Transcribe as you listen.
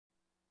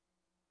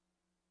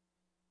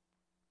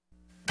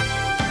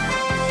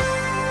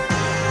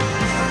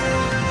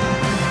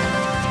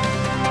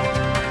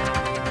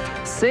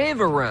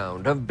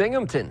SaveAround of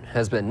Binghamton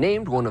has been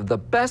named one of the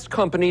best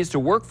companies to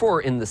work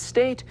for in the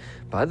state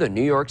by the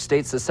New York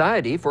State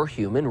Society for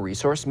Human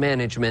Resource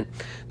Management.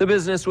 The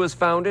business was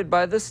founded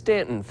by the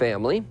Stanton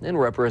family and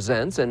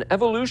represents an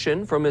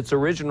evolution from its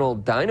original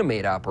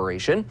Dynamite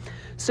operation.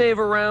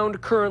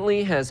 SaveAround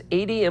currently has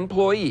 80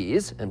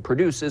 employees and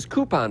produces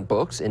coupon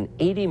books in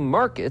 80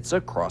 markets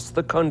across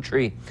the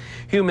country.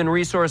 Human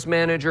Resource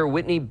Manager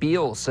Whitney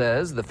Beal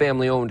says the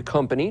family-owned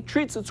company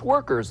treats its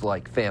workers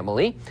like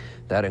family.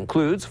 That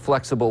includes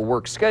flexible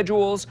work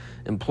schedules,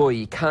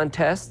 employee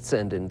contests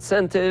and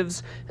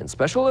incentives, and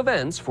special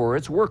events for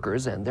its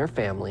workers and their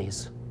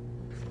families.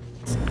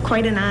 It's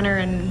quite an honor,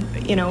 and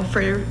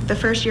for the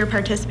first year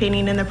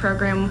participating in the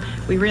program,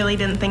 we really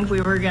didn't think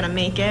we were going to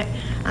make it.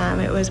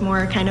 It was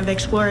more kind of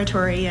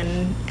exploratory,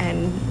 and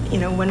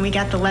when we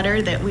got the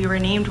letter that we were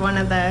named one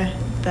of the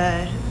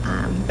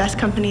best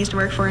companies to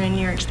work for in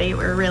New York State,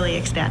 we were really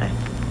ecstatic.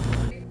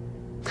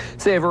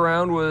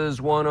 SaveAround was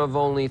one of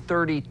only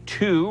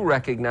 32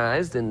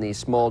 recognized in the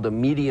small to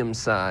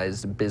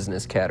medium-sized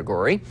business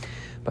category.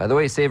 By the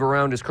way,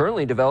 SaveAround is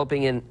currently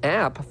developing an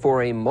app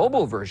for a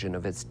mobile version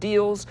of its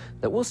deals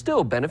that will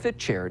still benefit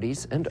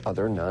charities and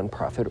other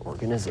nonprofit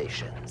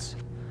organizations.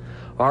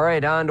 All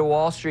right, on to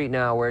Wall Street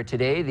now, where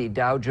today the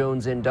Dow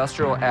Jones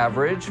Industrial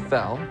Average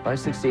fell by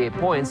 68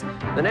 points.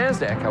 The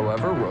NASDAQ,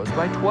 however, rose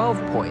by 12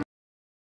 points.